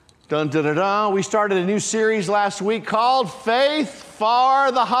Dun, dun, dun, dun. We started a new series last week called Faith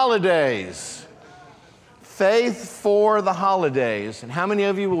for the Holidays. Faith for the Holidays. And how many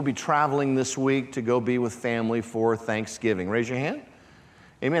of you will be traveling this week to go be with family for Thanksgiving? Raise your hand.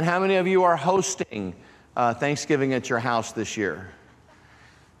 Amen. How many of you are hosting Thanksgiving at your house this year?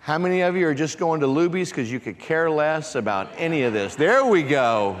 How many of you are just going to Luby's because you could care less about any of this? There we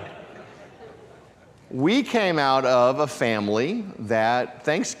go. We came out of a family that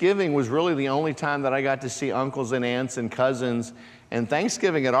Thanksgiving was really the only time that I got to see uncles and aunts and cousins. And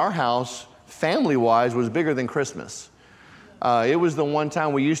Thanksgiving at our house, family-wise, was bigger than Christmas. It was the one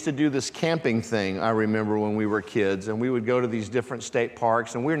time we used to do this camping thing, I remember when we were kids, and we would go to these different state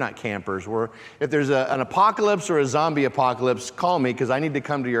parks, and we're not campers. If there's an apocalypse or a zombie apocalypse, call me, because I need to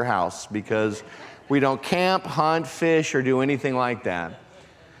come to your house, because we don't camp, hunt, fish, or do anything like that.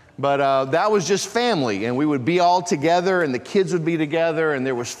 But that was just family, and we would be all together, and the kids would be together, and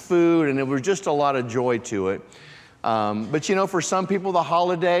there was food, and there was just a lot of joy to it. But you know, for some people, the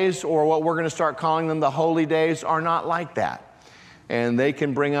holidays, or what we're going to start calling them, the holy days, are not like that. And they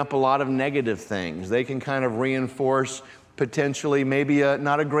can bring up a lot of negative things. They can kind of reinforce potentially maybe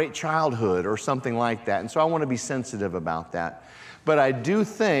not a great childhood or something like that. And so I want to be sensitive about that. But I do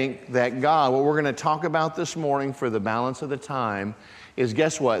think that God, what we're going to talk about this morning for the balance of the time, is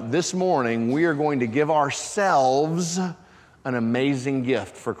guess what? This morning, we are going to give ourselves an amazing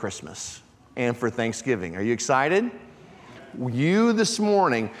gift for Christmas and for Thanksgiving. Are you excited? You this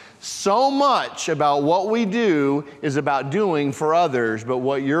morning, so much about what we do is about doing for others, but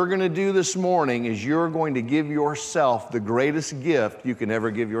what you're going to do this morning is you're going to give yourself the greatest gift you can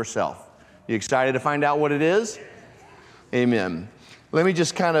ever give yourself. You excited to find out what it is? Amen. Let me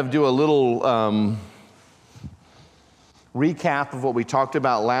just kind of do a little recap of what we talked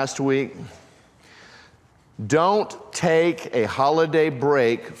about last week. Don't take a holiday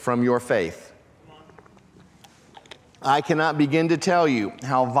break from your faith. I cannot begin to tell you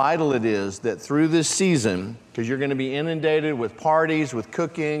how vital it is that through this season, because you're going to be inundated with parties, with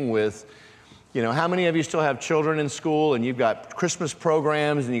cooking, with, you know, how many of you still have children in school and you've got Christmas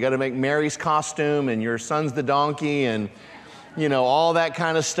programs and you got to make Mary's costume and your son's the donkey and, you know, all that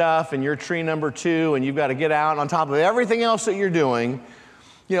kind of stuff, and you're tree number 2, and you've got to get out on top of everything else that you're doing,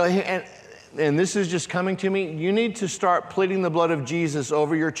 you know, and this is just coming to me, you need to start pleading the blood of Jesus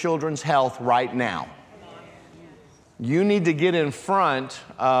over your children's health right now. You need to get in front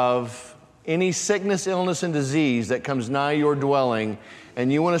of any sickness, illness, and disease that comes nigh your dwelling,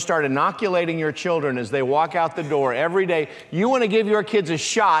 and you want to start inoculating your children as they walk out the door every day. You want to give your kids a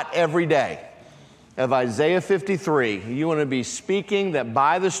shot every day of Isaiah 53. You want to be speaking that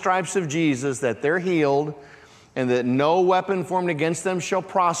by the stripes of Jesus that they're healed and that no weapon formed against them shall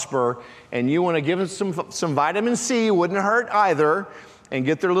prosper. And you want to give them some vitamin C, wouldn't hurt either, and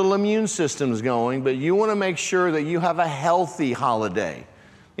get their little immune systems going. But you want to make sure that you have a healthy holiday.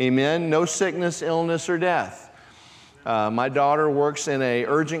 Amen? No sickness, illness, or death. My daughter works in a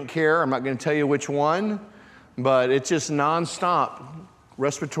urgent care. I'm not going to tell you which one, but it's just nonstop.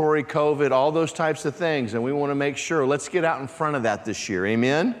 Respiratory, COVID, all those types of things. And we want to make sure, let's get out in front of that this year.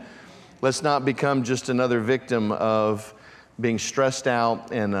 Amen? Let's not become just another victim of being stressed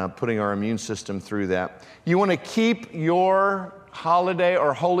out and putting our immune system through that. You want to keep your holiday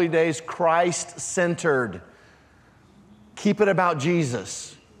or holy days Christ-centered. Keep it about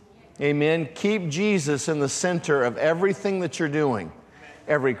Jesus. Amen? Keep Jesus in the center of everything that you're doing.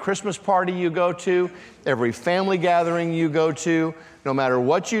 Every Christmas party you go to, every family gathering you go to, no matter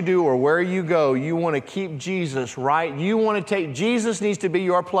what you do or where you go, you want to keep Jesus right. You want to take, Jesus needs to be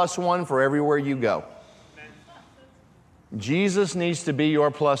your +1 for everywhere you go. Jesus needs to be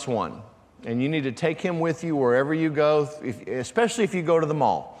your +1. And you need to take him with you wherever you go, especially if you go to the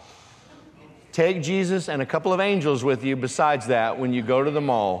mall. Take Jesus and a couple of angels with you besides that when you go to the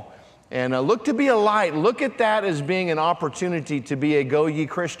mall. And look to be a light. Look at that as being an opportunity to be a go ye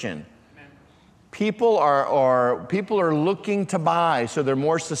Christian. People are looking to buy, so they're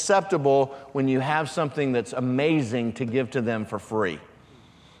more susceptible when you have something that's amazing to give to them for free.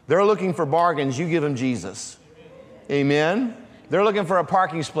 They're looking for bargains, you give them Jesus. Amen? They're looking for a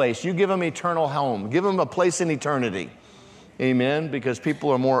parking space, you give them eternal home. Give them a place in eternity. Amen? Because people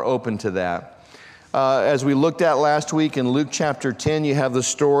are more open to that. As we looked at last week in Luke chapter 10, you have the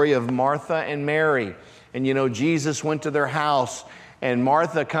story of Martha and Mary. And you know, Jesus went to their house, and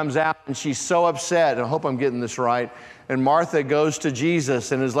Martha comes out, and she's so upset. And I hope I'm getting this right. And Martha goes to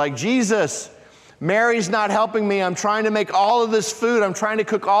Jesus and is like, Jesus, Mary's not helping me. I'm trying to make all of this food. I'm trying to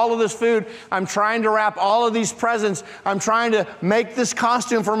cook all of this food. I'm trying to wrap all of these presents. I'm trying to make this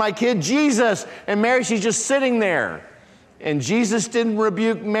costume for my kid, Jesus. And Mary, she's just sitting there. And Jesus didn't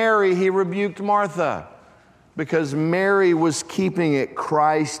rebuke Mary, he rebuked Martha because Mary was keeping it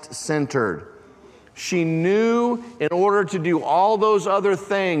Christ-centered. She knew in order to do all those other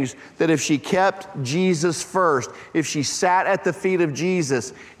things that if she kept Jesus first, if she sat at the feet of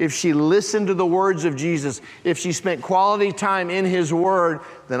Jesus, if she listened to the words of Jesus, if she spent quality time in His Word,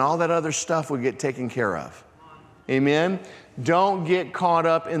 then all that other stuff would get taken care of. Amen? Don't get caught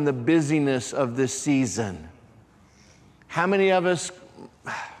up in the busyness of this season. How many of us,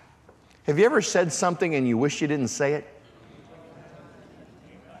 have you ever said something and you wish you didn't say it?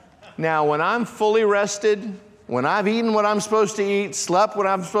 Now, when I'm fully rested, when I've eaten what I'm supposed to eat, slept what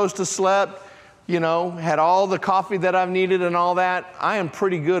I'm supposed to sleep, had all the coffee that I've needed and all that, I am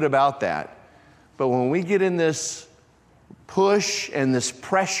pretty good about that. But when we get in this push and this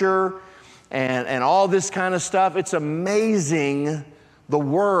pressure and all this kind of stuff, it's amazing the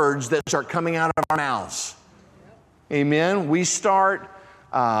words that start coming out of our mouths. Amen? We start,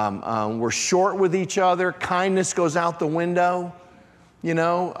 we're short with each other. Kindness goes out the window.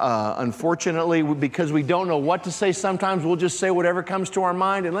 Unfortunately, because we don't know what to say, sometimes we'll just say whatever comes to our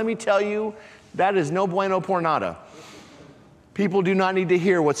mind. And let me tell you, that is no bueno por nada. People do not need to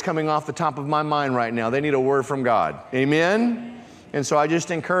hear what's coming off the top of my mind right now. They need a word from God. Amen? And so I just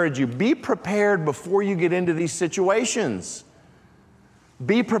encourage you, be prepared before you get into these situations.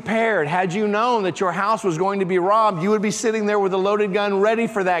 Be prepared. Had you known that your house was going to be robbed, you would be sitting there with a loaded gun ready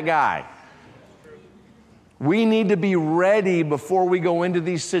for that guy. We need to be ready before we go into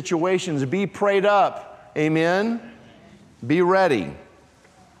these situations. Be prayed up. Amen? Be ready.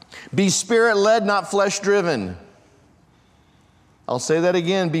 Be Spirit-led, not flesh-driven. I'll say that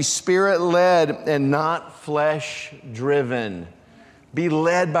again. Be Spirit-led and not flesh-driven. Be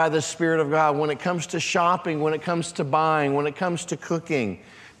led by the Spirit of God. When it comes to shopping, when it comes to buying, when it comes to cooking,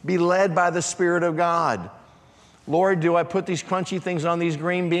 be led by the Spirit of God. Lord, do I put these crunchy things on these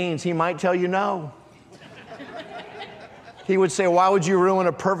green beans? He might tell you no. He would say, why would you ruin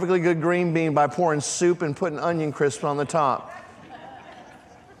a perfectly good green bean by pouring soup and putting onion crisps on the top?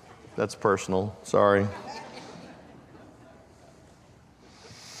 That's personal, sorry.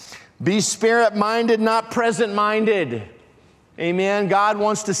 Be spirit-minded, not present-minded. Amen. God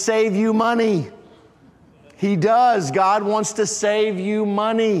wants to save you money. He does. God wants to save you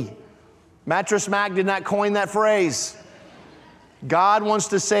money. Mattress Mac did not coin that phrase. God wants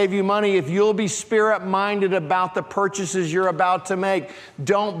to save you money if you'll be spirit-minded about the purchases you're about to make.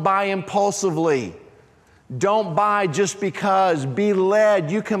 Don't buy impulsively. Don't buy just because. Be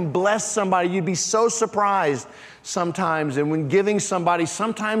led. You can bless somebody. You'd be so surprised sometimes. And when giving somebody,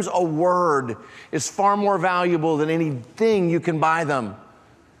 sometimes a word is far more valuable than anything you can buy them.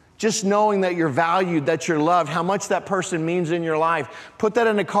 Just knowing that you're valued, that you're loved, how much that person means in your life. Put that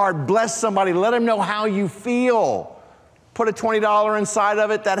in a card. Bless somebody. Let them know how you feel. Put a $20 inside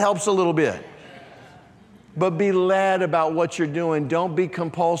of it. That helps a little bit. But be led about what you're doing. Don't be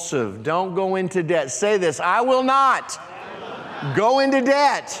compulsive. Don't go into debt. Say this, I will not go into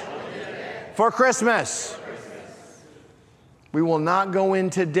debt for Christmas. We will not go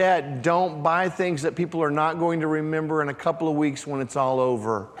into debt. Don't buy things that people are not going to remember in a couple of weeks when it's all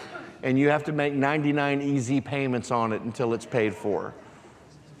over. And you have to make 99 easy payments on it until it's paid for.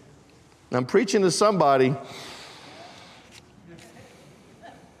 I'm preaching to somebody.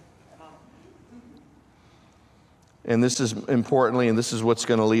 And this is importantly, and this is what's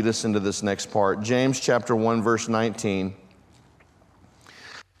going to lead us into this next part. James chapter 1, verse 19.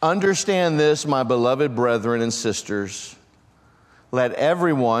 Understand this, my beloved brethren and sisters. Let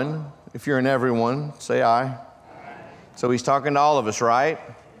everyone, if you're an everyone, say I. So he's talking to all of us, right?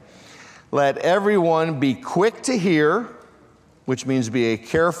 Let everyone be quick to hear, which means be a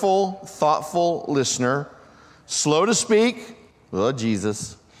careful, thoughtful listener, slow to speak, oh,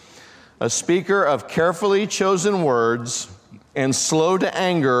 Jesus, a speaker of carefully chosen words, and slow to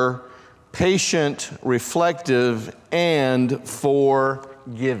anger, patient, reflective, and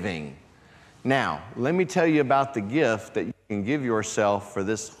forgiving. Now, let me tell you about the gift that you can give yourself for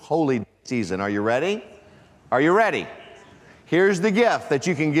this holy season. Are you ready? Are you ready? Here's the gift that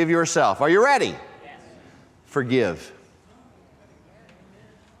you can give yourself. Are you ready? Yes. Forgive.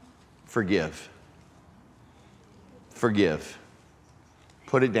 Forgive. Forgive.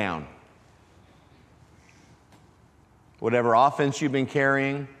 Put it down. Whatever offense you've been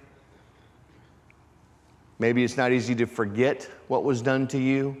carrying, maybe it's not easy to forget what was done to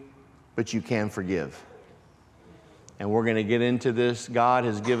you, but you can forgive. And we're going to get into this. God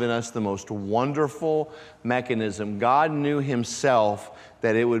has given us the most wonderful mechanism. God knew himself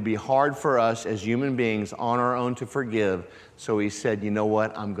that it would be hard for us as human beings on our own to forgive. So he said, you know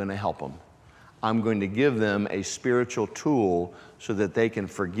what? I'm going to help them. I'm going to give them a spiritual tool so that they can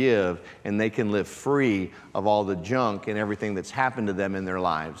forgive and they can live free of all the junk and everything that's happened to them in their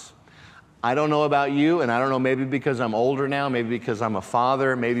lives. I don't know about you, and I don't know, maybe because I'm older now, maybe because I'm a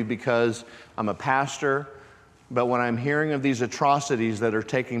father, maybe because I'm a pastor, but when I'm hearing of these atrocities that are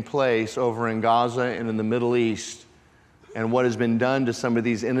taking place over in Gaza and in the Middle East, and what has been done to some of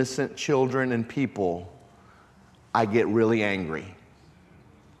these innocent children and people, I get really angry.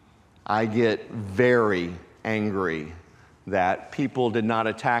 I get very angry that people did not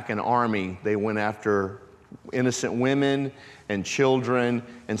attack an army. They went after innocent women and children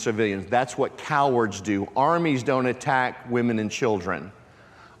and civilians. That's what cowards do. Armies don't attack women and children.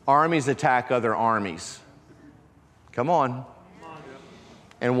 Armies attack other armies. Come on.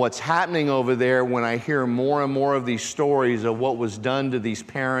 And what's happening over there when I hear more and more of these stories of what was done to these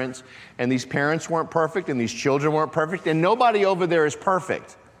parents, and these parents weren't perfect and these children weren't perfect, and nobody over there is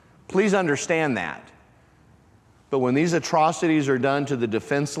perfect. Please understand that. But when these atrocities are done to the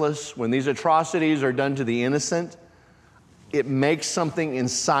defenseless, when these atrocities are done to the innocent, it makes something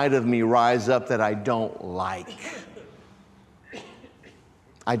inside of me rise up that I don't like.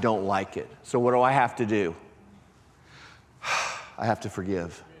 I don't like it. So what do I have to do? I have to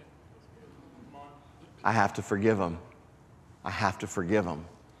forgive. I have to forgive them. I have to forgive them.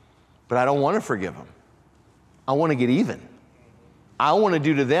 But I don't want to forgive them. I want to get even. I want to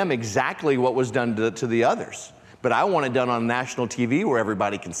do to them exactly what was done to the others. But I want it done on national TV where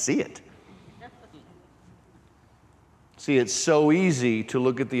everybody can see it. See, it's so easy to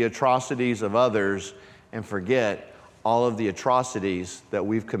look at the atrocities of others and forget all of the atrocities that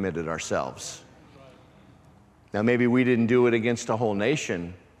we've committed ourselves. Now, maybe we didn't do it against a whole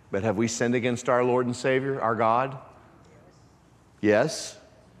nation, but have we sinned against our Lord and Savior, our God? Yes.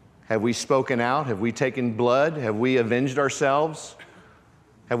 Have we spoken out? Have we taken blood? Have we avenged ourselves?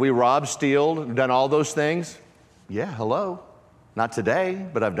 Have we robbed, stealed, done all those things? Yeah, hello. Not today,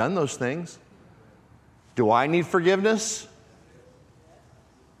 but I've done those things. Do I need forgiveness?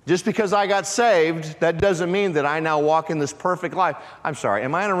 Just because I got saved, that doesn't mean that I now walk in this perfect life. I'm sorry,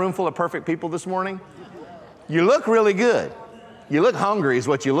 am I in a room full of perfect people this morning? You look really good. You look hungry is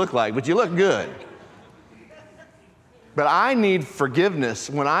what you look like, but you look good. But I need forgiveness.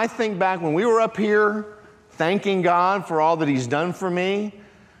 When I think back, when we were up here thanking God for all that He's done for me,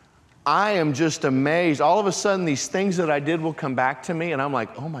 I am just amazed. All of a sudden, these things that I did will come back to me, and I'm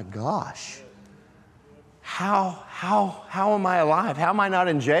like, oh my gosh. How am I alive? How am I not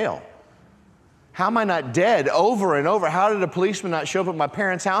in jail? How am I not dead over and over? How did a policeman not show up at my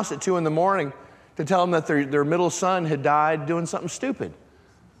parents' house at 2 in the morning to tell them that their middle son had died doing something stupid?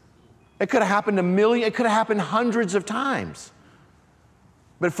 It could have happened it could have happened hundreds of times.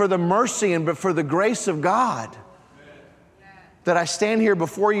 But for the mercy and but for the grace of God, that I stand here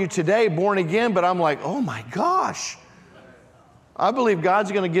before you today, born again, but I'm like, oh my gosh. I believe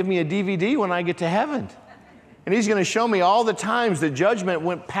God's going to give me a DVD when I get to heaven. And He's going to show me all the times the judgment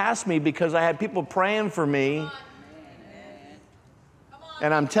went past me because I had people praying for me.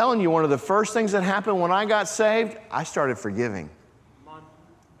 And I'm telling you, one of the first things that happened when I got saved, I started forgiving.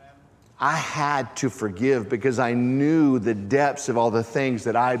 I had to forgive because I knew the depths of all the things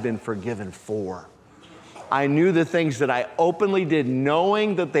that I had been forgiven for. I knew the things that I openly did,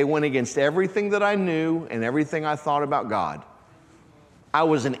 knowing that they went against everything that I knew and everything I thought about God. I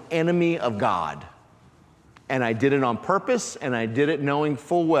was an enemy of God. And I did it on purpose, and I did it knowing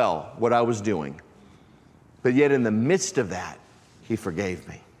full well what I was doing. But yet in the midst of that, He forgave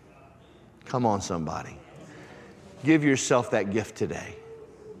me. Come on, somebody. Give yourself that gift today.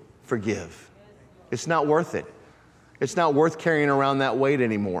 Forgive. It's not worth it. It's not worth carrying around that weight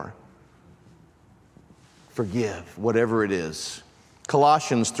anymore. Forgive, whatever it is.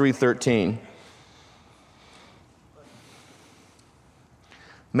 Colossians 3:13.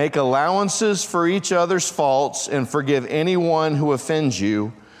 Make allowances for each other's faults and forgive anyone who offends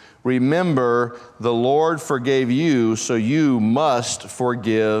you. Remember, the Lord forgave you, so you must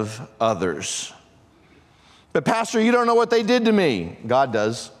forgive others. But Pastor, you don't know what they did to me. God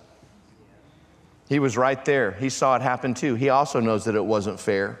does. He was right there. He saw it happen too. He also knows that it wasn't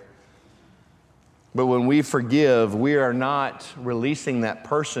fair. But when we forgive, we are not releasing that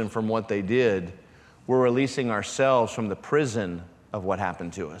person from what they did. We're releasing ourselves from the prison of what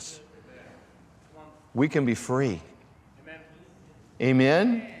happened to us. We can be free.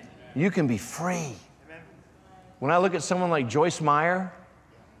 Amen? You can be free. When I look at someone like Joyce Meyer,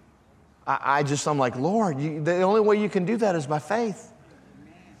 I'm like, Lord, the only way you can do that is by faith.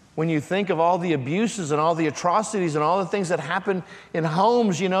 When you think of all the abuses and all the atrocities and all the things that happen in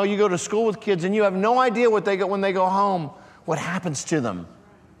homes, you know, you go to school with kids and you have no idea what they get when they go home, what happens to them.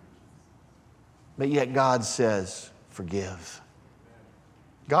 But yet God says, forgive.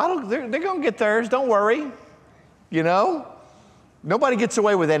 They're going to get theirs. Don't worry. You know, nobody gets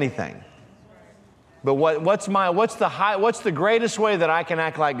away with anything. But what's the greatest way that I can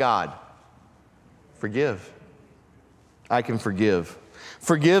act like God? Forgive. I can forgive.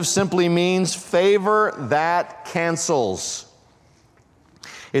 Forgive simply means favor that cancels.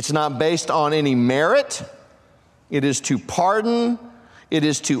 It's not based on any merit. It is to pardon. It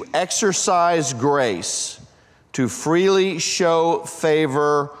is to exercise grace, to freely show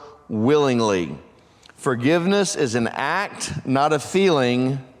favor willingly. Forgiveness is an act, not a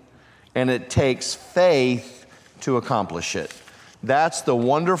feeling, and it takes faith to accomplish it. That's the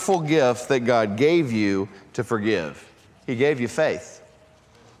wonderful gift that God gave you to forgive. He gave you faith.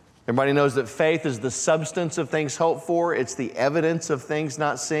 Everybody knows that faith is the substance of things hoped for. It's the evidence of things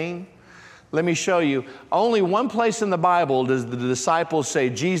not seen. Let me show you. Only one place in the Bible does the disciples say,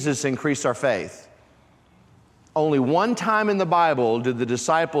 Jesus, increase our faith. Only one time in the Bible did the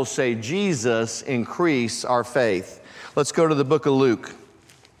disciples say, Jesus, increase our faith. Let's go to the book of Luke.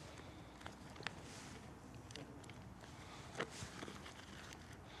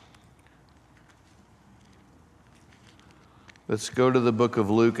 Let's go to the book of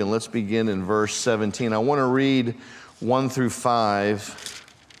Luke and let's begin in verse 17. I want to read 1 through 5.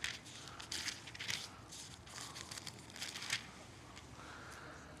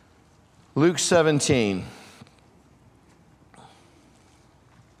 Luke 17,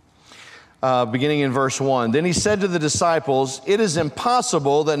 beginning in verse 1. Then he said to the disciples, it is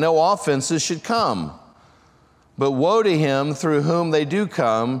impossible that no offenses should come. But woe to him through whom they do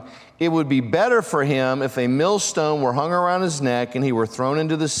come. It would be better for him if a millstone were hung around his neck and he were thrown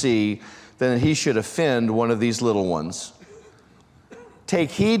into the sea than that he should offend one of these little ones.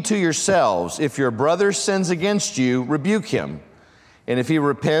 Take heed to yourselves. If your brother sins against you, rebuke him. And if he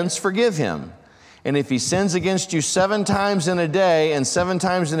repents, forgive him. And if he sins against you 7 times in a day, and 7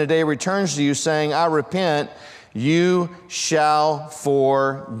 times in a day returns to you, saying, I repent, you shall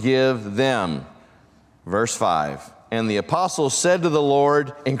forgive them. Verse 5. And the apostles said to the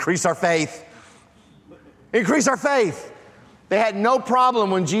Lord, increase our faith. Increase our faith. They had no problem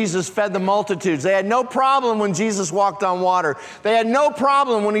when Jesus fed the multitudes. They had no problem when Jesus walked on water. They had no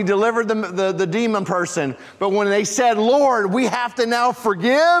problem when he delivered the demon person. But when they said, Lord, we have to now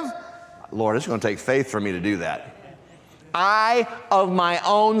forgive, Lord, it's going to take faith for me to do that. I, of my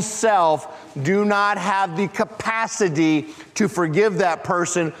own self, do not have the capacity to forgive that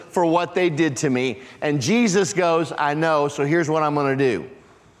person for what they did to me. And Jesus goes, I know, so here's what I'm going to do.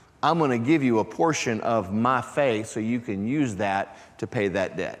 I'm going to give you a portion of my faith so you can use that to pay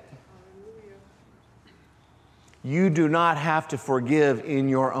that debt. You do not have to forgive in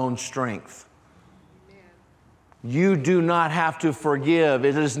your own strength. You do not have to forgive.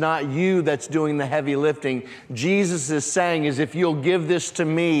 It is not you that's doing the heavy lifting. Jesus is saying is if you'll give this to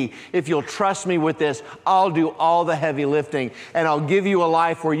me, if you'll trust me with this, I'll do all the heavy lifting. And I'll give you a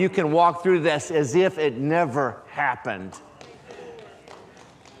life where you can walk through this as if it never happened.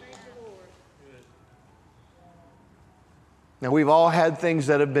 Now, we've all had things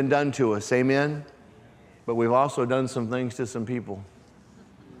that have been done to us, amen? But we've also done some things to some people.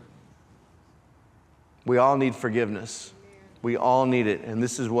 We all need forgiveness. We all need it. And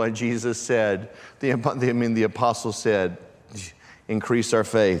this is what Jesus said. The apostles said, increase our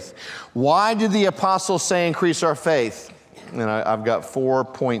faith. Why did the apostles say increase our faith? And I've got 4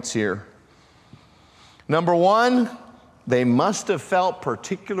 points here. Number 1, they must have felt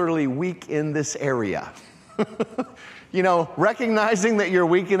particularly weak in this area. You know, recognizing that you're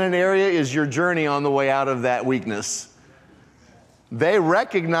weak in an area is your journey on the way out of that weakness. They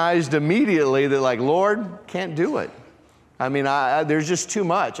recognized immediately that, like, Lord, can't do it. I mean, there's just too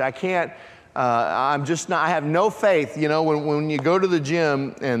much. I can't, I'm just not, I have no faith. You know, when you go to the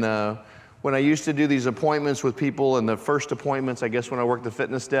gym, and when I used to do these appointments with people, and the first appointments, I guess, when I worked the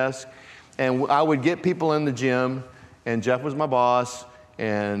fitness desk, and I would get people in the gym, and Jeff was my boss,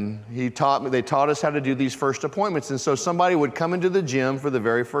 and they taught us how to do these first appointments. And so somebody would come into the gym for the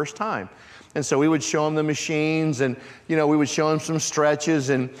very first time. And so we would show them the machines, and, you know, we would show them some stretches,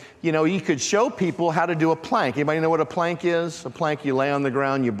 and, you know, you could show people how to do a plank. Anybody know what a plank is? A plank, you lay on the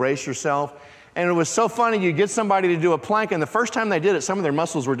ground, you brace yourself. And it was so funny, you get somebody to do a plank, and the first time they did it, some of their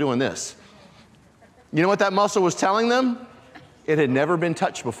muscles were doing this. You know what that muscle was telling them? It had never been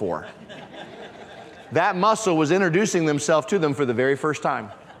touched before. That muscle was introducing themselves to them for the very first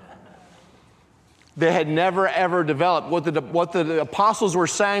time. They had never, ever developed. What the apostles were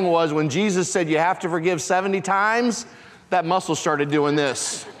saying was, when Jesus said you have to forgive 70 times, that muscle started doing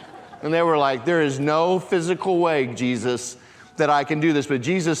this. And they were like, there is no physical way, Jesus, that I can do this. But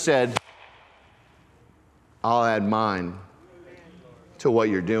Jesus said, I'll add mine to what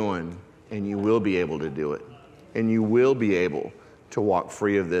you're doing, and you will be able to do it. And you will be able to walk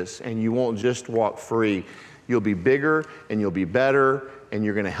free of this. And you won't just walk free. You'll be bigger, and you'll be better, and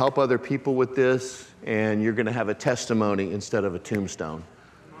you're going to help other people with this, and you're going to have a testimony instead of a tombstone.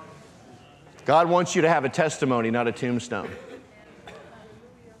 God wants you to have a testimony, not a tombstone.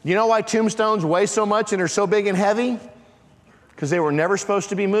 You know why tombstones weigh so much and are so big and heavy? Because they were never supposed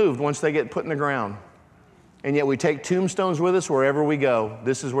to be moved once they get put in the ground. And yet we take tombstones with us wherever we go.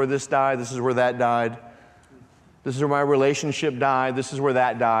 This is where this died. This is where that died. This is where my relationship died. This is where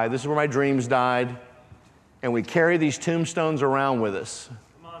that died. This is where my dreams died. And we carry these tombstones around with us.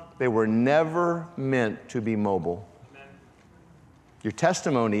 They were never meant to be mobile. Amen. Your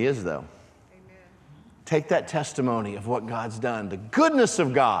testimony is, though. Amen. Take that testimony of what God's done, the goodness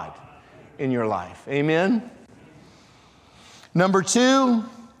of God in your life. Amen? Number 2,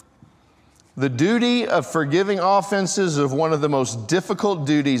 the duty of forgiving offenses is one of the most difficult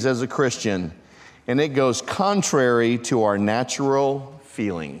duties as a Christian, and it goes contrary to our natural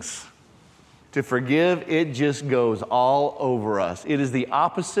feelings. To forgive, it just goes all over us. It is the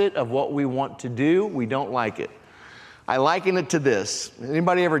opposite of what we want to do. We don't like it. I liken it to this.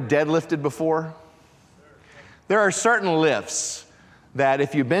 Anybody ever deadlifted before? There are certain lifts that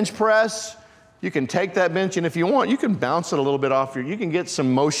if you bench press, you can take that bench, and if you want, you can bounce it a little bit off you can get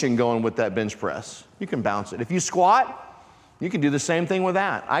some motion going with that bench press. You can bounce it. If you squat, you can do the same thing with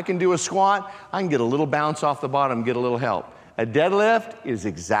that. I can do a squat. I can get a little bounce off the bottom, get a little help. A deadlift is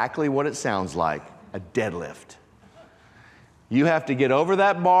exactly what it sounds like, a deadlift. You have to get over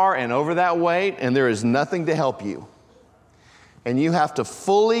that bar and over that weight, and there is nothing to help you. And you have to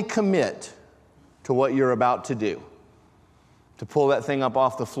fully commit to what you're about to do, to pull that thing up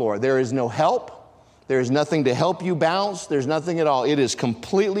off the floor. There is no help. There is nothing to help you bounce. There's nothing at all. It is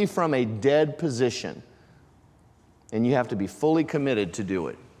completely from a dead position. And you have to be fully committed to do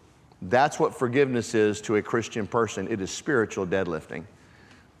it. That's what forgiveness is to a Christian person. It is spiritual deadlifting.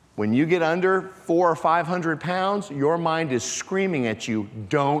 When you get under 400 or 500 pounds, your mind is screaming at you,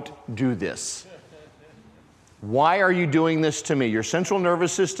 don't do this. Why are you doing this to me? Your central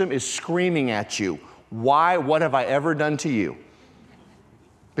nervous system is screaming at you. Why? What have I ever done to you?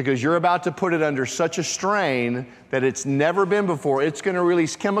 Because you're about to put it under such a strain that it's never been before. It's going to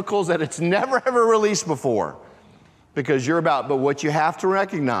release chemicals that it's never ever released before. Because but what you have to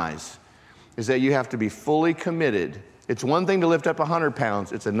recognize is that you have to be fully committed. It's one thing to lift up 100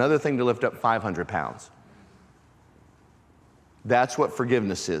 pounds. It's another thing to lift up 500 pounds. That's what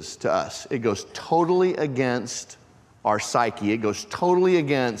forgiveness is to us. It goes totally against our psyche. It goes totally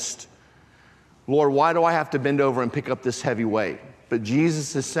against, Lord, why do I have to bend over and pick up this heavy weight? But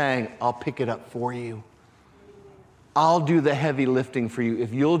Jesus is saying, I'll pick it up for you. I'll do the heavy lifting for you.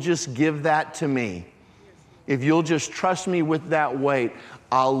 If you'll just give that to me, if you'll just trust me with that weight,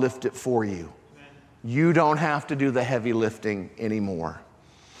 I'll lift it for you. You don't have to do the heavy lifting anymore.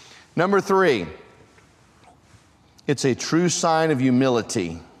 Number 3, it's a true sign of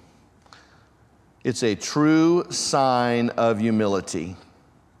humility. It's a true sign of humility.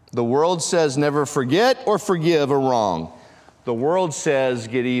 The world says never forget or forgive a wrong. The world says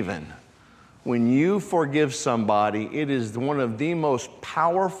get even. When you forgive somebody, it is one of the most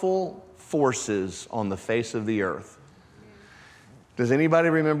powerful forces on the face of the earth. Does anybody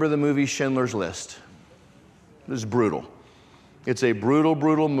remember the movie Schindler's List? It was brutal. It's a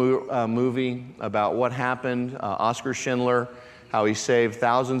brutal movie about what happened. Oskar Schindler, how he saved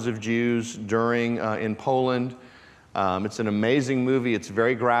thousands of Jews in Poland. It's an amazing movie. It's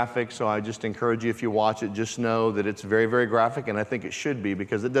very graphic, so I just encourage you, if you watch it, just know that it's very, very graphic, and I think it should be,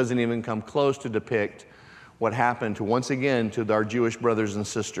 because it doesn't even come close to depict what happened once again to our Jewish brothers and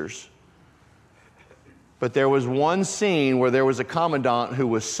sisters. But there was one scene where there was a commandant who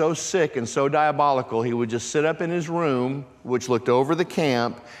was so sick and so diabolical, he would just sit up in his room, which looked over the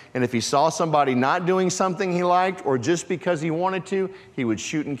camp, and if he saw somebody not doing something he liked, or just because he wanted to, he would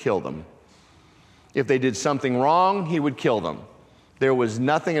shoot and kill them. If they did something wrong, he would kill them. There was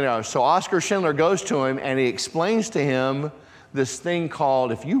nothing else. So Oskar Schindler goes to him and he explains to him this thing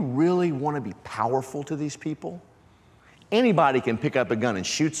called, if you really want to be powerful to these people, anybody can pick up a gun and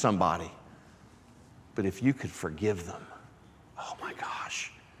shoot somebody. But if you could forgive them, oh my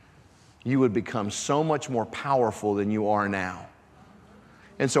gosh, you would become so much more powerful than you are now.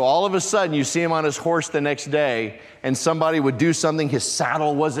 And so all of a sudden, you see him on his horse the next day, and somebody would do something, his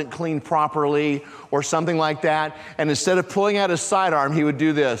saddle wasn't cleaned properly, or something like that, and instead of pulling out his sidearm, he would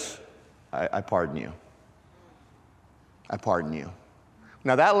do this. I pardon you. I pardon you.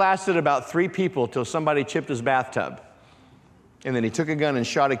 Now that lasted about 3 people till somebody chipped his bathtub. And then he took a gun and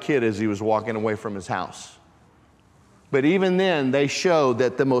shot a kid as he was walking away from his house. But even then, they showed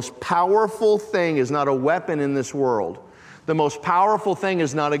that the most powerful thing is not a weapon in this world. The most powerful thing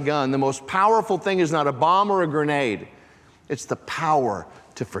is not a gun. The most powerful thing is not a bomb or a grenade. It's the power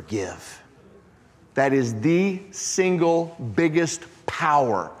to forgive. That is the single biggest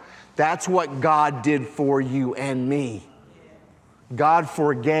power. That's what God did for you and me. God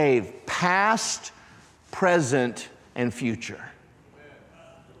forgave past, present, and future.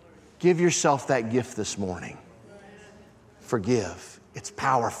 Give yourself that gift this morning. Forgive. It's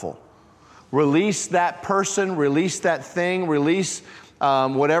powerful. Release that person, release that thing, release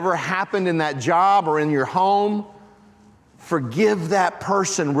whatever happened in that job or in your home. Forgive that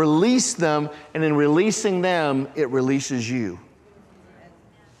person, release them, and in releasing them, it releases you.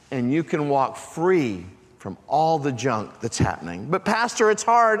 And you can walk free from all the junk that's happening. But Pastor, it's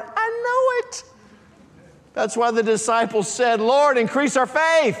hard. I know it. That's why the disciples said, Lord, increase our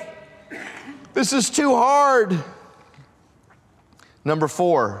faith. This is too hard. Number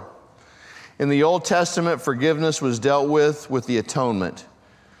 4, in the Old Testament, forgiveness was dealt with the atonement.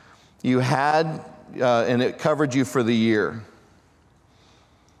 You had, and it covered you for the year.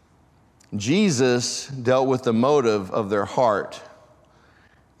 Jesus dealt with the motive of their heart,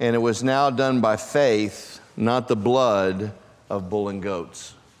 and it was now done by faith, not the blood of bull and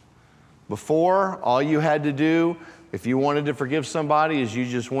goats. Before, all you had to do, if you wanted to forgive somebody, is you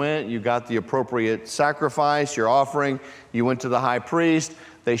just went, you got the appropriate sacrifice, your offering, you went to the high priest,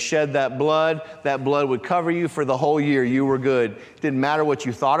 they shed that blood would cover you for the whole year, you were good. Didn't matter what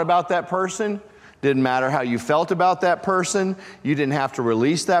you thought about that person, didn't matter how you felt about that person, you didn't have to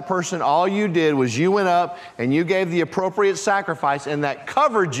release that person. All you did was you went up and you gave the appropriate sacrifice, and that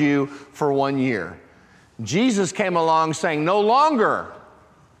covered you for 1 year. Jesus came along saying, no longer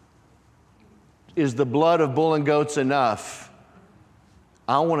is the blood of bull and goats enough.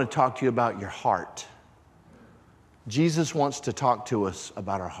 I want to talk to you about your heart. Jesus wants to talk to us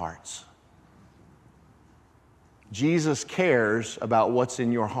about our hearts. Jesus cares about what's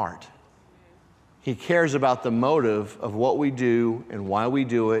in your heart. He cares about the motive of what we do and why we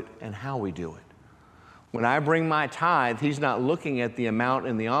do it and how we do it. When I bring my tithe, He's not looking at the amount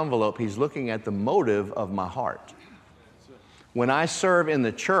in the envelope. He's looking at the motive of my heart. When I serve in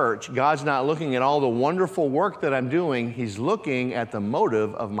the church, God's not looking at all the wonderful work that I'm doing. He's looking at the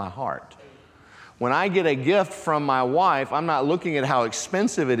motive of my heart. When I get a gift from my wife, I'm not looking at how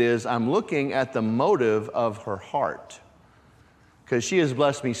expensive it is. I'm looking at the motive of her heart. Because she has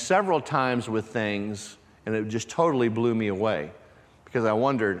blessed me several times with things, and it just totally blew me away. Because I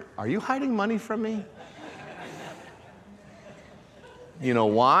wondered, are you hiding money from me? You know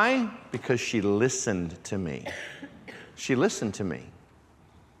why? Because she listened to me. She listened to me.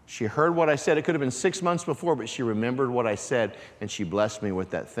 She heard what I said. It could have been 6 months before, but she remembered what I said, and she blessed me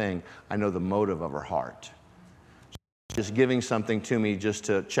with that thing. I know the motive of her heart. Just giving something to me just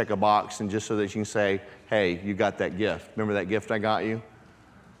to check a box and just so that she can say, hey, you got that gift. Remember that gift I got you?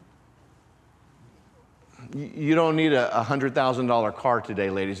 You don't need a $100,000 car today,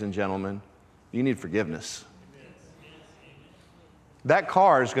 ladies and gentlemen. You need forgiveness. That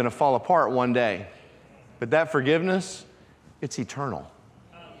car is going to fall apart one day, but that forgiveness, it's eternal.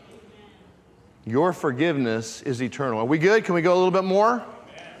 Your forgiveness is eternal. Are we good? Can we go a little bit more?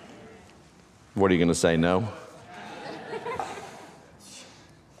 What are you going to say? No?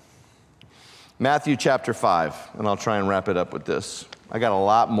 Matthew chapter 5, and I'll try and wrap it up with this. I got a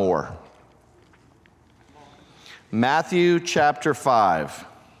lot more. Matthew chapter 5.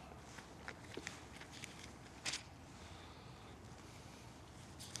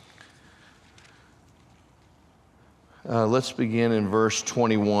 Let's begin in verse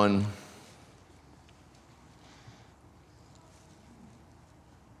 21.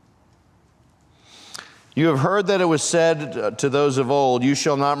 You have heard that it was said to those of old, you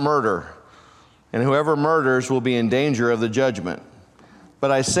shall not murder, and whoever murders will be in danger of the judgment.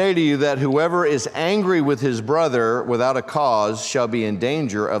 But I say to you that whoever is angry with his brother without a cause shall be in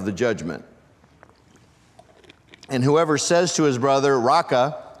danger of the judgment. And whoever says to his brother,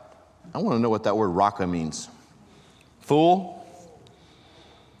 Raka, I want to know what that word Raka means. Fool,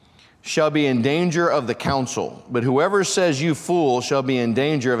 shall be in danger of the council. But whoever says you fool shall be in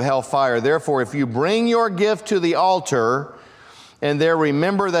danger of hellfire. Therefore, if you bring your gift to the altar and there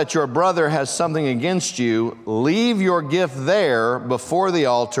remember that your brother has something against you, leave your gift there before the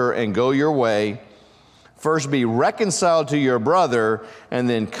altar and go your way. First be reconciled to your brother and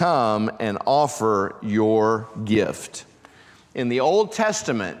then come and offer your gift. In the Old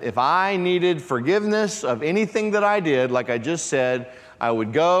Testament, if I needed forgiveness of anything that I did, like I just said, I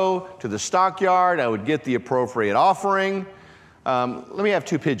would go to the stockyard, I would get the appropriate offering. Let me have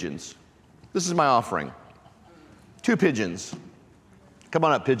 2 pigeons. This is my offering. 2 pigeons. Come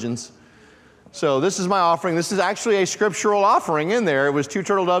on up, pigeons. So this is my offering. This is actually a scriptural offering in there. It was 2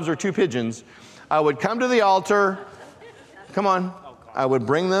 turtle doves or 2 pigeons. I would come to the altar. Come on. I would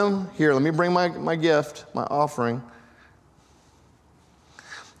bring them. Here, let me bring my gift, my offering.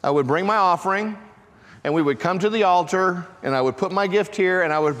 I would bring my offering, and we would come to the altar, and I would put my gift here,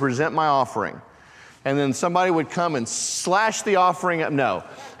 and I would present my offering. And then somebody would come and slash the offering up. No,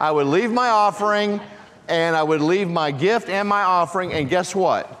 I would leave my offering, and I would leave my gift and my offering, and guess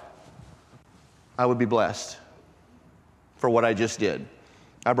what? I would be blessed for what I just did.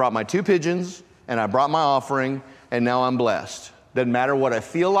 I brought my 2 pigeons, and I brought my offering, and now I'm blessed. Doesn't matter what I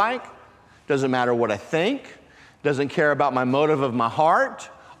feel like, doesn't matter what I think, doesn't care about my motive of my heart.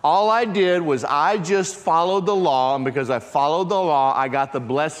 All I did was I just followed the law, and because I followed the law, I got the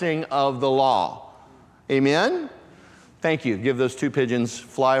blessing of the law. Amen? Thank you. Give those 2 pigeons,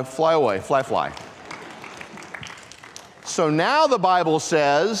 fly away, fly. So now the Bible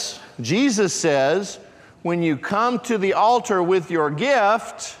says, Jesus says, when you come to the altar with your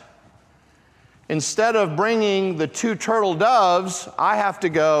gift, instead of bringing the 2 turtle doves, I have to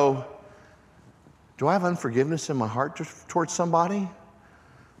go, do I have unforgiveness in my heart towards somebody?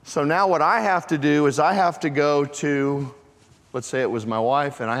 So now what I have to do is I have to go to, let's say it was my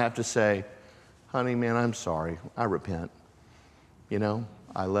wife, and I have to say, honey, man, I'm sorry. I repent. You know,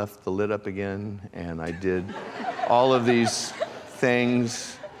 I left the lid up again, and I did all of these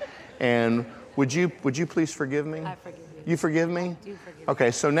things. And would you please forgive me? I forgive you. You forgive me? I do forgive you.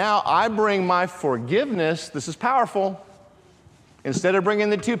 Okay, so now I bring my forgiveness. This is powerful. Instead of bringing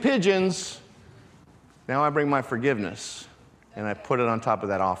the 2 pigeons, now I bring my forgiveness, and I put it on top of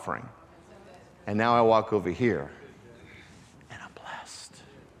that offering. And now I walk over here, and I'm blessed.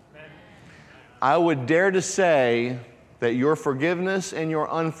 I would dare to say that your forgiveness and your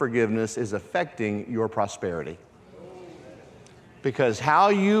unforgiveness is affecting your prosperity. Because how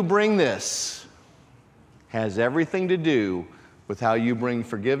you bring this has everything to do with how you bring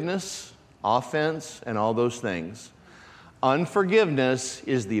forgiveness, offense, and all those things. Unforgiveness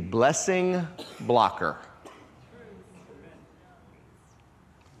is the blessing blocker.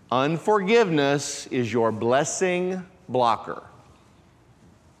 Unforgiveness is your blessing blocker.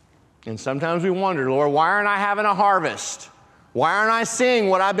 And sometimes we wonder, Lord, why aren't I having a harvest? Why aren't I seeing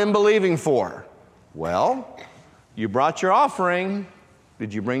what I've been believing for? Well, you brought your offering.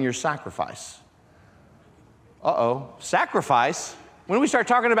 Did you bring your sacrifice? Sacrifice? When do we start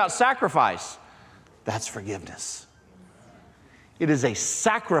talking about sacrifice? That's forgiveness. It is a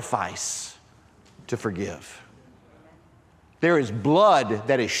sacrifice to forgive. There is blood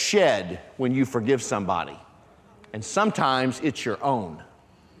that is shed when you forgive somebody. And sometimes it's your own.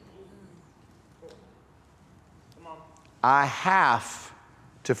 I have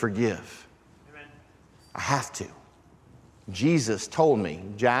to forgive. I have to. Jesus told me,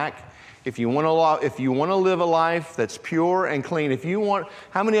 Jack, if you want to live a life that's pure and clean,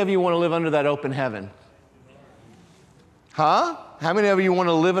 how many of you want to live under that open heaven? Huh? How many of you want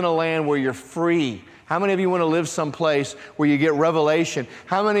to live in a land where you're free? How many of you want to live someplace where you get revelation?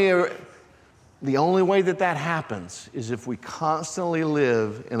 The only way that happens is if we constantly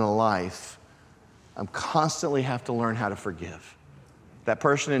live in a life. I constantly have to learn how to forgive. That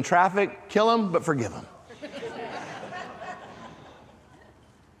person in traffic, kill him, but forgive him.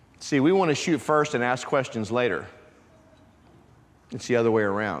 See, we want to shoot first and ask questions later. It's the other way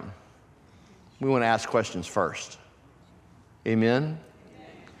around. We want to ask questions first. Amen?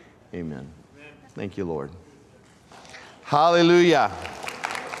 Amen. Thank you, Lord. Hallelujah.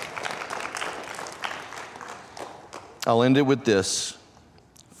 I'll end it with this.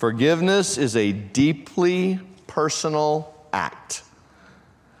 Forgiveness is a deeply personal act.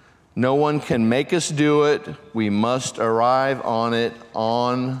 No one can make us do it. We must arrive on it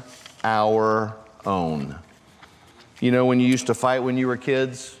on our own. You know, when you used to fight when you were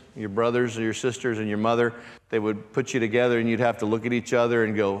kids, your brothers or your sisters and your mother, they would put you together and you'd have to look at each other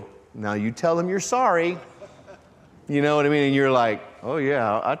and go, now you tell them you're sorry. You know what I mean? And you're like, oh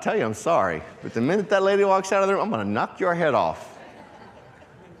yeah, I'll tell you I'm sorry. But the minute that lady walks out of the room, I'm going to knock your head off.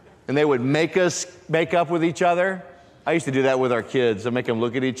 And they would make us make up with each other. I used to do that with our kids. I'd make them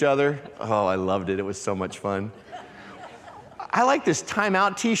look at each other. Oh, I loved it. It was so much fun. I like this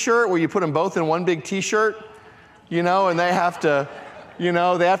timeout t-shirt where you put them both in one big t-shirt, you know, and they have to, you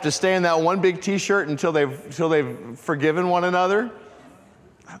know, they have to stay in that one big t-shirt until they've forgiven one another.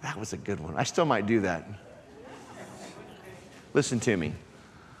 Oh, that was a good one. I still might do that. Listen to me.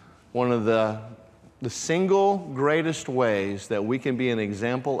 One of the single greatest ways that we can be an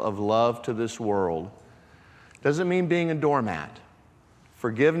example of love to this world doesn't mean being a doormat.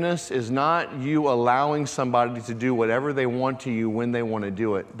 Forgiveness is not you allowing somebody to do whatever they want to you when they want to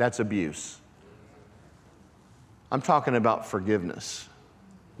do it. That's abuse. I'm talking about forgiveness.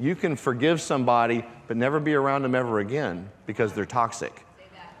 You can forgive somebody, but never be around them ever again because they're toxic.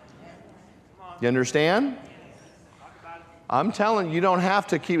 You understand? I'm telling you, you don't have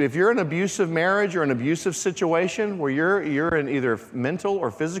to keep, if you're in an abusive marriage or an abusive situation where you're in either mental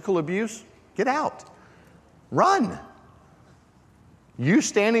or physical abuse, get out. Run. You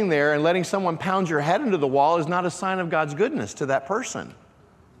standing there and letting someone pound your head into the wall is not a sign of God's goodness to that person.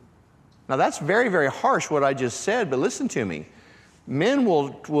 Now that's very, very harsh what I just said, but listen to me. Men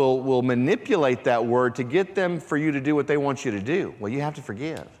will manipulate that word to get them for you to do what they want you to do. Well, you have to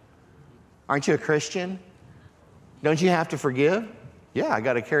forgive. Aren't you a Christian? Don't you have to forgive? Yeah, I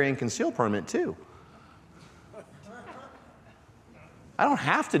got a carry and conceal permit too. I don't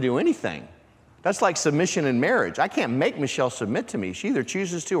have to do anything. That's like submission in marriage. I can't make Michelle submit to me. She either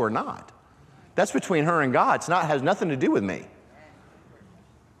chooses to or not. That's between her and God. Has nothing to do with me.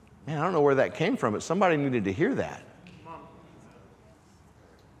 Man, I don't know where that came from, but somebody needed to hear that.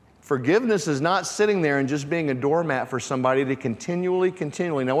 Forgiveness is not sitting there and just being a doormat for somebody to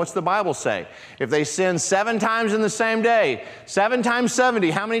continually. Now, what's the Bible say? If they sin 7 times in the same day, 7 times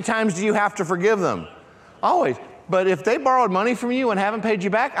 70, how many times do you have to forgive them? Always. But if they borrowed money from you and haven't paid you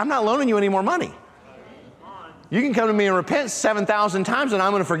back, I'm not loaning you any more money. You can come to me and repent 7,000 times and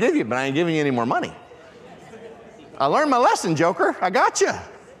I'm going to forgive you, but I ain't giving you any more money. I learned my lesson, Joker. I got you.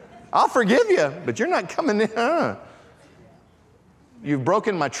 I'll forgive you, but you're not coming in. You've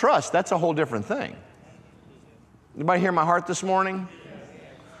broken my trust. That's a whole different thing. Anybody hear my heart this morning?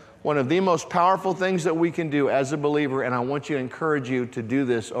 One of the most powerful things that we can do as a believer, and I want to encourage you to do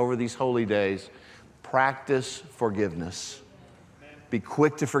this over these holy days, practice forgiveness. Be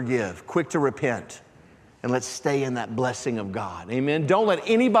quick to forgive, quick to repent, and let's stay in that blessing of God. Amen. Don't let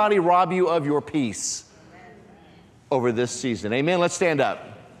anybody rob you of your peace over this season. Amen. Let's stand up.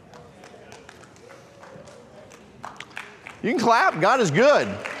 You can clap. God is good.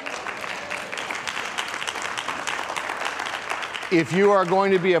 If you are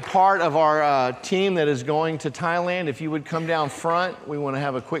going to be a part of our team that is going to Thailand, if you would come down front, we want to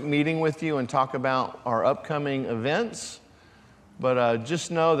have a quick meeting with you and talk about our upcoming events. But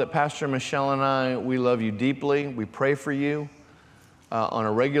just know that Pastor Michelle and I, we love you deeply. We pray for you on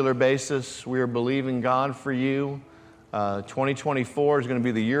a regular basis. We are believing God for you. 2024 is going to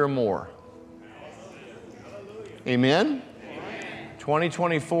be the year of more. Amen?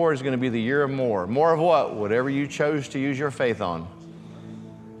 2024 is going to be the year of more. More of what? Whatever you chose to use your faith on.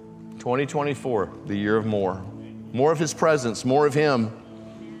 2024, the year of more. More of His presence, more of Him.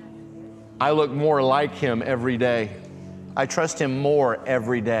 I look more like Him every day. I trust Him more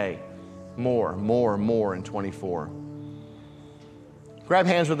every day. More in 24. Grab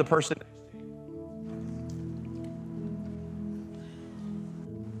hands with the person.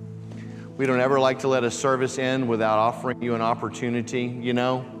 We don't ever like to let a service end without offering you an opportunity. You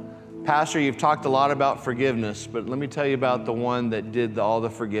know, Pastor, you've talked a lot about forgiveness, but let me tell you about the one that did all the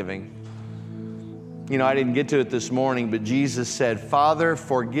forgiving. You know, I didn't get to it this morning, but Jesus said, Father,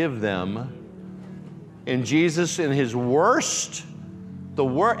 forgive them. And Jesus, in His worst,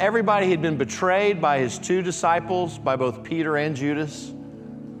 everybody had been betrayed by His 2 disciples, by both Peter and Judas.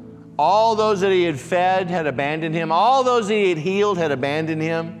 All those that He had fed had abandoned Him. All those that He had healed had abandoned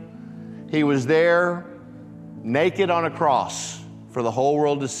Him. He was there naked on a cross for the whole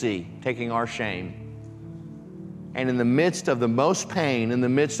world to see, taking our shame. And in the midst of the most pain, in the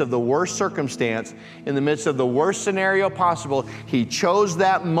midst of the worst circumstance, in the midst of the worst scenario possible, He chose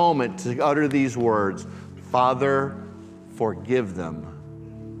that moment to utter these words, Father, forgive them,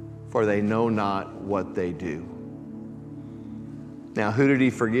 for they know not what they do. Now, who did He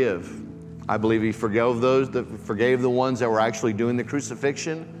forgive? I believe He forgave the ones that were actually doing the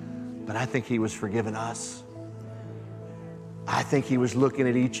crucifixion. But I think He was forgiving us. I think He was looking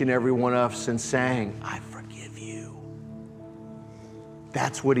at each and every one of us and saying, I forgive you.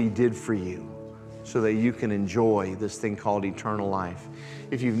 That's what He did for you so that you can enjoy this thing called eternal life.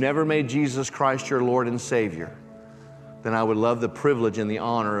 If you've never made Jesus Christ your Lord and Savior, then I would love the privilege and the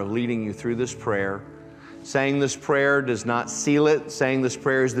honor of leading you through this prayer. Saying this prayer does not seal it. Saying this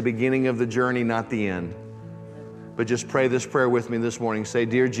prayer is the beginning of the journey, not the end. But just pray this prayer with me this morning. Say,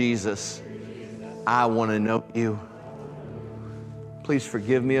 Dear Jesus, I want to know You. Please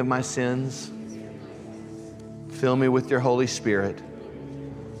forgive me of my sins. Fill me with Your Holy Spirit.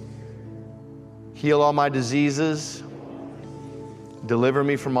 Heal all my diseases. Deliver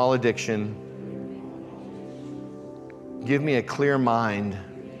me from all addiction. Give me a clear mind.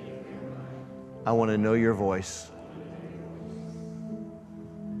 I want to know Your voice.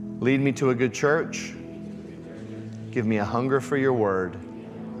 Lead me to a good church. Give me a hunger for your word.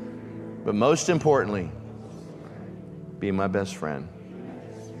 But most importantly, be my best friend.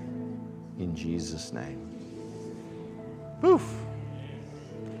 In Jesus' name. Poof.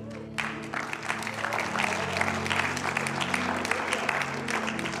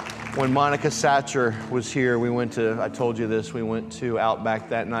 When Monica Satcher was here, I told you this, we went to Outback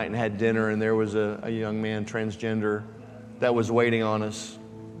that night and had dinner, and there was a young man, transgender, that was waiting on us.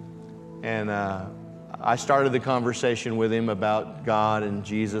 And I started the conversation with him about God and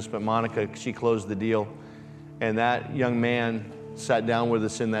Jesus, but Monica, she closed the deal. And that young man sat down with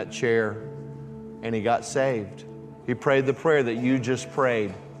us in that chair, and he got saved. He prayed the prayer that you just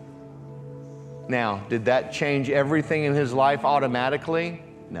prayed. Now, did that change everything in his life automatically?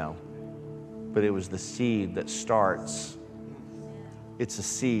 No. But it was the seed that starts. It's a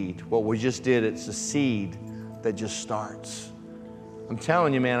seed. What we just did, it's a seed that just starts. I'm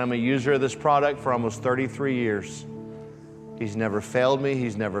telling you, man, I'm a user of this product for almost 33 years. He's never failed me.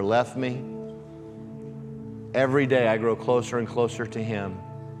 He's never left me. Every day I grow closer and closer to him.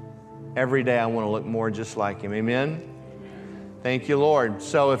 Every day I want to look more just like him. Amen? Thank you, Lord.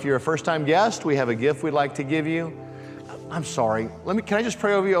 So if you're a first-time guest, we have a gift we'd like to give you. I'm sorry. Can I just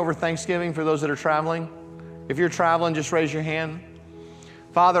pray over you over Thanksgiving for those that are traveling? If you're traveling, just raise your hand.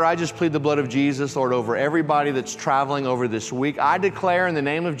 Father, I just plead the blood of Jesus, Lord, over everybody that's traveling over this week. I declare in the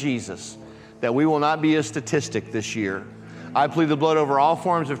name of Jesus that we will not be a statistic this year. I plead the blood over all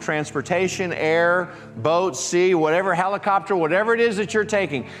forms of transportation, air, boat, sea, whatever, helicopter, whatever it is that you're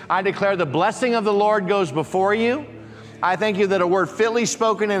taking. I declare the blessing of the Lord goes before you. I thank you that a word fitly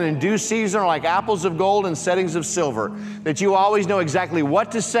spoken and in due season are like apples of gold and settings of silver, that you always know exactly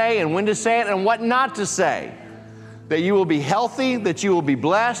what to say and when to say it and what not to say, that you will be healthy, that you will be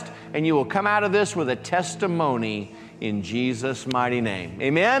blessed, and you will come out of this with a testimony in Jesus' mighty name.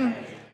 Amen?